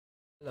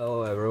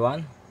Hello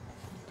everyone.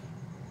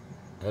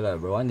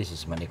 This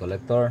is Money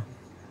Collector.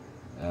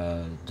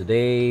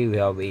 Today we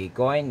have a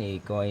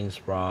coins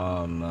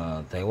from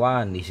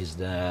Taiwan. This is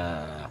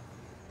the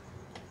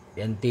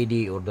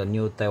NTD or the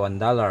new Taiwan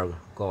dollar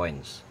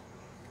coins.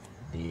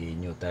 The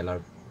new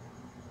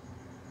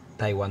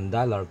Taiwan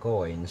dollar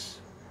coins,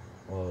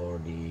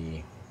 or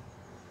the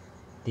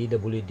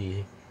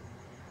TWD,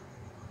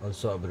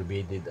 also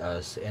abbreviated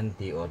as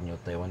NT or new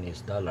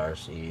Taiwanese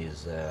dollars,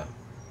 is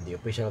the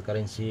official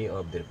currency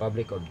of the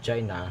Republic of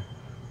China,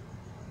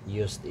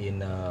 used in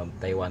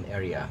Taiwan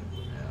area.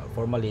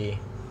 Formally,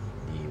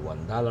 the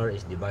 $1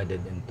 is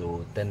divided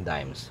into 10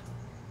 dimes,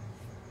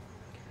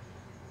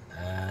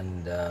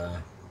 and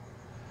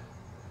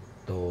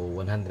to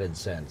 100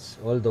 cents.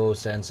 Although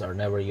cents are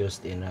never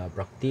used in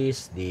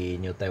practice,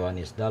 the new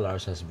Taiwanese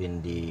dollars has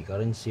been the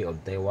currency of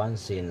Taiwan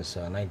since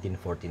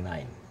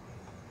 1949.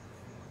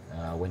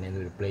 When it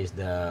replaced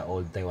the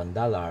old Taiwan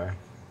dollar,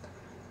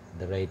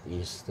 the rate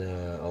is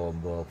of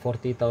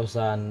 40,000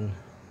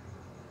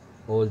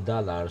 old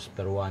dollars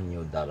per one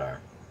new dollar.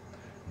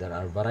 There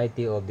are a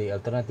variety of the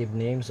alternative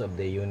names of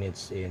the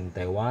units in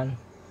Taiwan.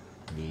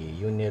 The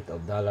unit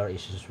of dollar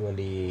is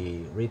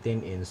usually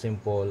written in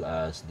simple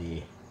as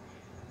the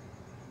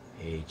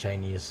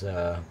Chinese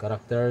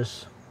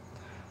characters,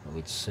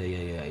 which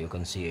you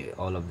can see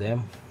all of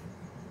them.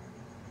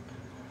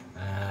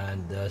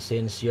 And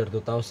since year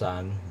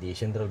 2000, the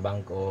Central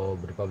Bank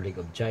of Republic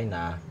of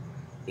China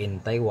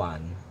in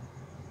Taiwan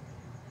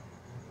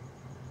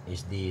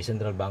is the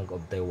Central Bank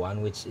of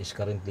Taiwan, which is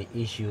currently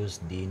issues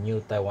the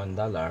new Taiwan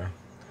dollar,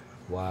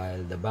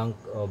 while the Bank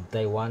of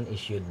Taiwan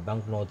issued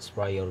banknotes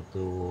prior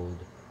to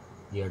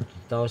year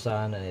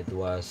 2000, and it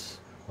was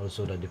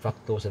also the de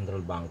facto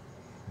central bank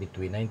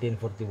between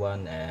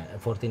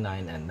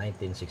 1949 and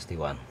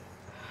 1961.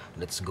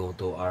 Let's go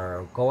to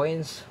our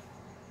coins.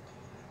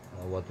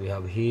 What we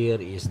have here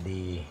is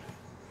the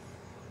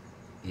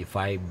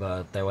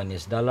 5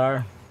 Taiwanese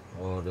dollar,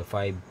 or the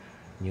 5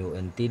 new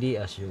NTD.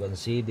 As you can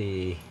see,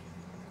 the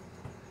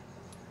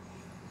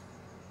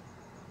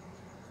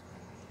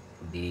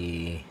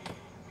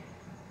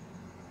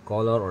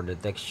color or the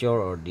texture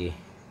or the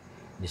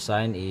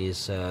design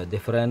is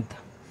different.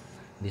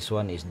 This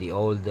one is the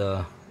old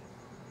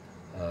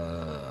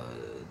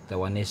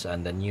Taiwanese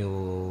and the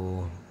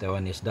new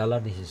Taiwanese dollar.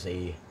 This is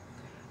a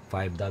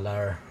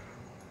 $5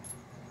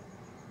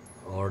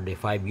 or the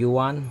 5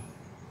 Yuan.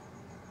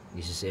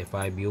 This is a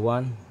 5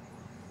 Yuan.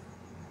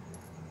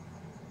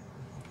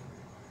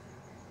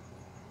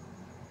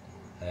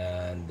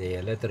 And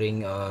the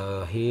lettering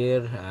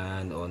here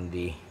and on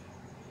the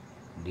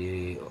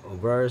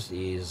verse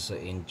is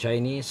in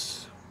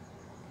Chinese,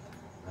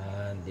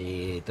 and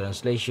the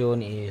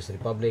translation is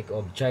Republic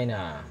of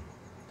China,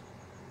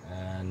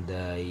 and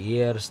the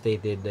year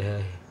stated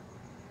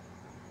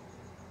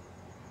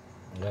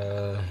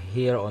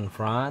here on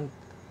front.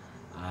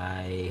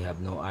 I have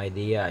no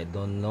idea, I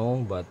don't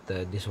know, but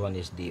this one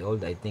is the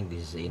old. I think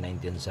this is a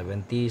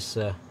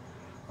 1970s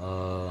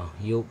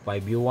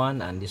 5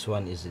 Yuan, and this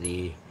one is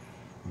the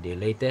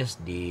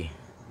latest, the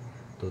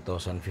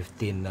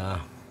 2015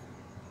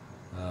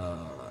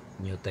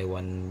 new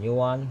Taiwan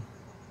Yuan.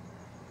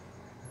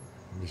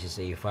 This is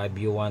a 5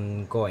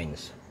 Yuan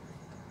coins,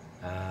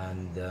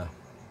 and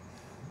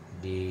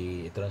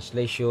the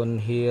translation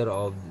here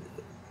of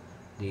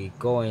the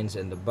coins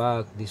and the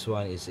back, this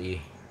one is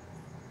a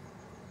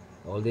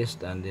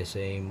oldest, and the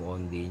same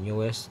on the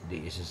newest.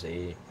 This is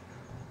a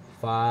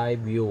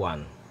 5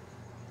 Yuan,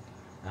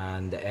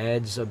 and the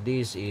edge of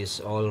this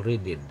is all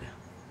reeded.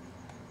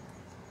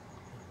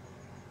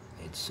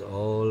 It's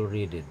all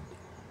reeded.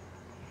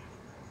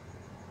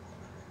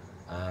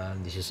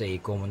 And this is a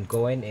common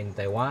coin in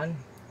Taiwan.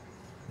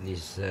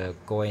 These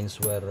coins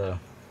were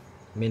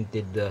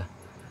minted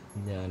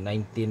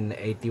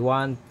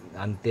 1981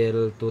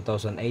 until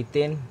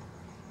 2018,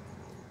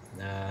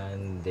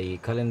 and the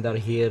calendar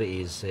here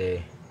is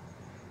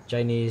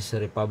Chinese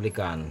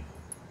Republican.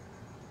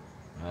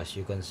 As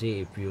you can see,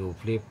 if you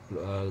flip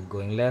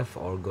going left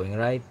or going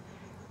right,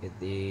 it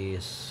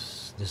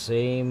is the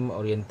same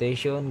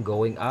orientation,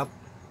 going up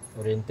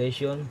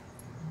orientation.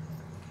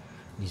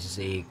 This is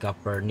a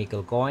copper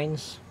nickel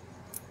coins,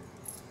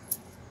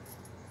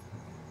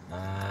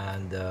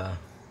 and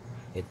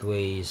it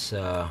weighs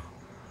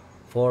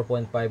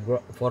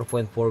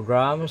 4.4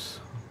 grams,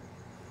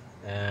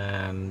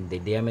 and the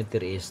diameter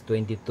is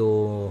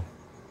 22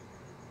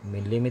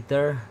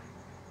 millimeter,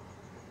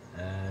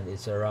 and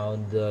it's a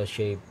round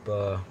shape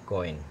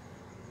coin.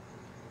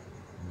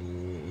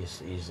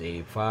 This is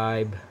a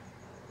 5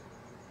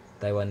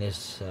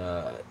 Taiwanese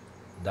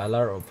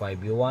dollar or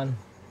 5 Yuan,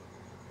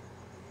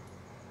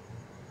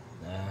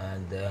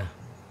 and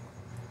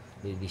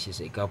this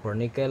is a copper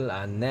nickel.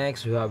 And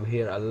next we have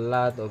here a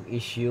lot of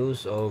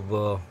issues of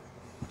the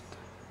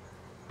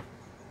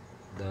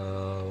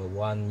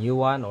 1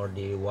 Yuan or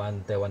the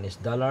 1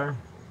 Taiwanese dollar,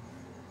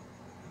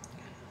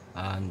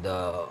 and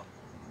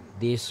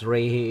this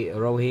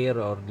row here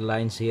or the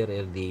lines here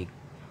are the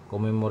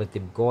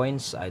commemorative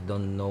coins. I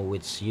don't know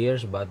which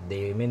years, but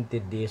they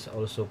minted this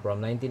also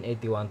from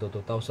 1981 to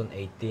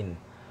 2018,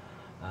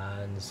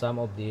 and some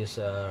of these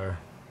are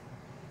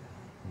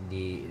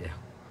the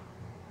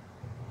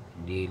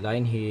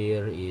line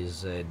here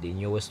is the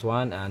newest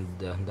one, and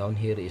down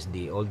here is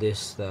the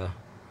oldest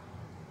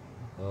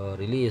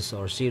release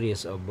or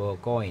series of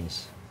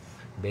coins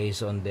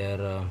based on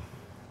their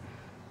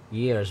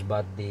years.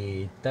 But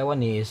the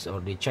Taiwanese or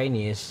the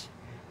Chinese,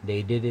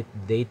 they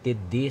dated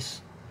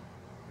these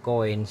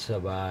coins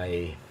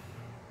by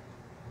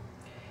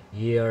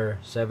year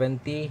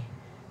 70,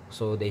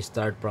 so they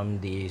start from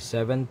the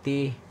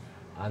 70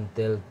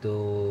 until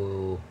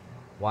to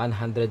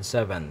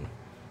 107.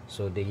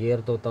 So the year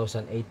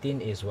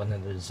 2018 is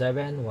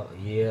 107,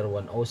 year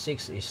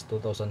 106 is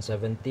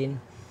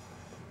 2017,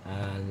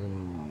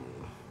 and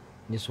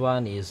this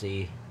one is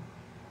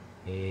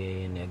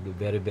in a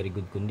very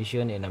good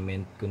condition, in a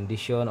mint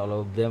condition. All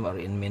of them are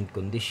in mint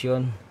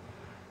condition,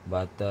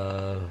 but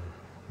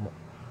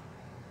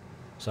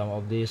some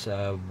of these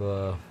have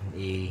what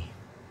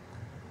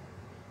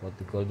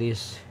we call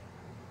this,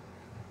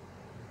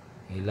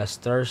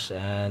 lusters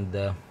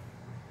and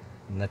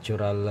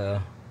natural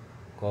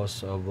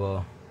cause of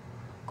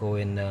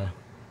coin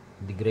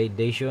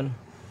degradation.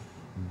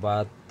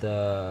 But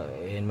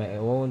in my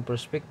own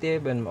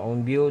perspective and my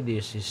own view,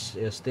 this is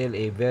still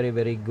a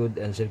very good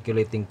and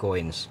circulating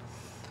coins,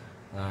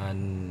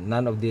 and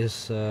none of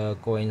these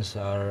coins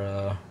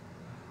are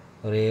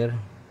rare.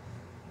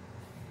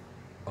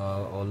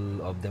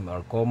 All of them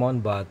are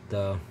common, but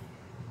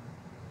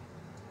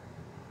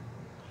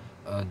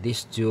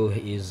these two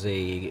is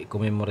a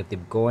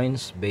commemorative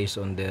coins based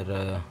on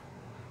their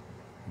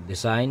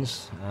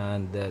designs,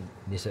 and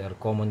these are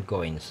common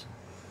coins.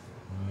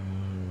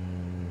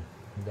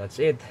 That's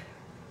it.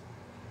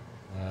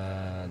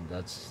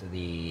 That's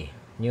the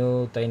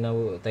new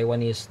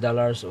Taiwanese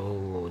dollars,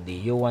 or the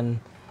Yuan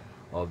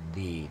of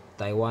the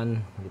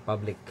Taiwan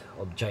Republic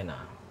of China.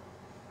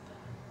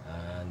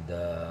 And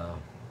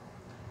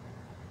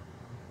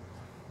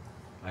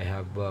I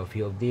have a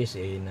few of these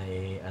in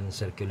a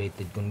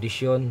uncirculated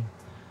condition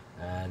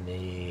and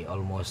a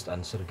almost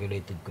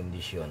uncirculated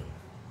condition,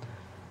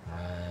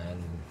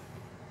 and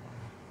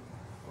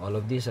all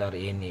of these are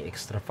in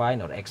extra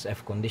fine or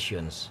XF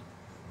conditions.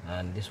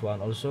 And this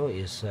one also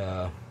is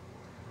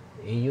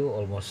AU,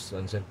 almost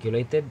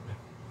uncirculated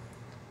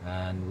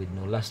and with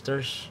no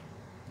lusters.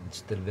 It's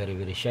still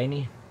very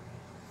shiny.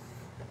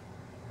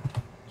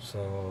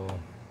 So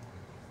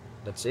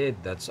that's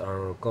it. That's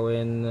our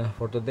coin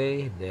for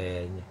today.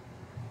 The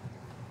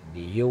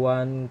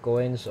Yuan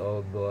coins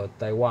of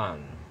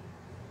Taiwan,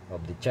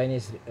 of the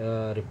Chinese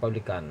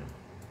Republican,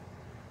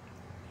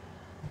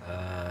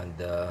 and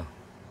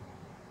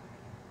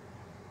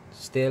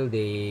still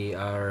they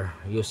are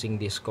using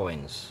these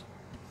coins.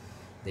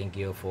 Thank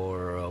you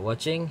for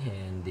watching,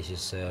 and this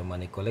is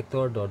Money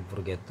Collector. Don't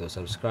forget to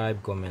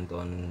subscribe, comment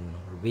on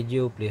our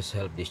video. Please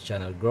help this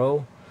channel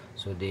grow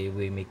so that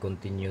we may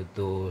continue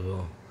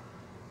to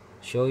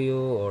show you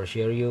or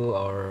share you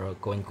our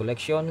coin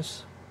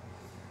collections.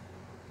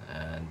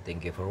 And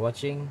thank you for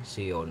watching.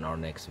 See you on our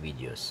next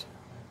videos.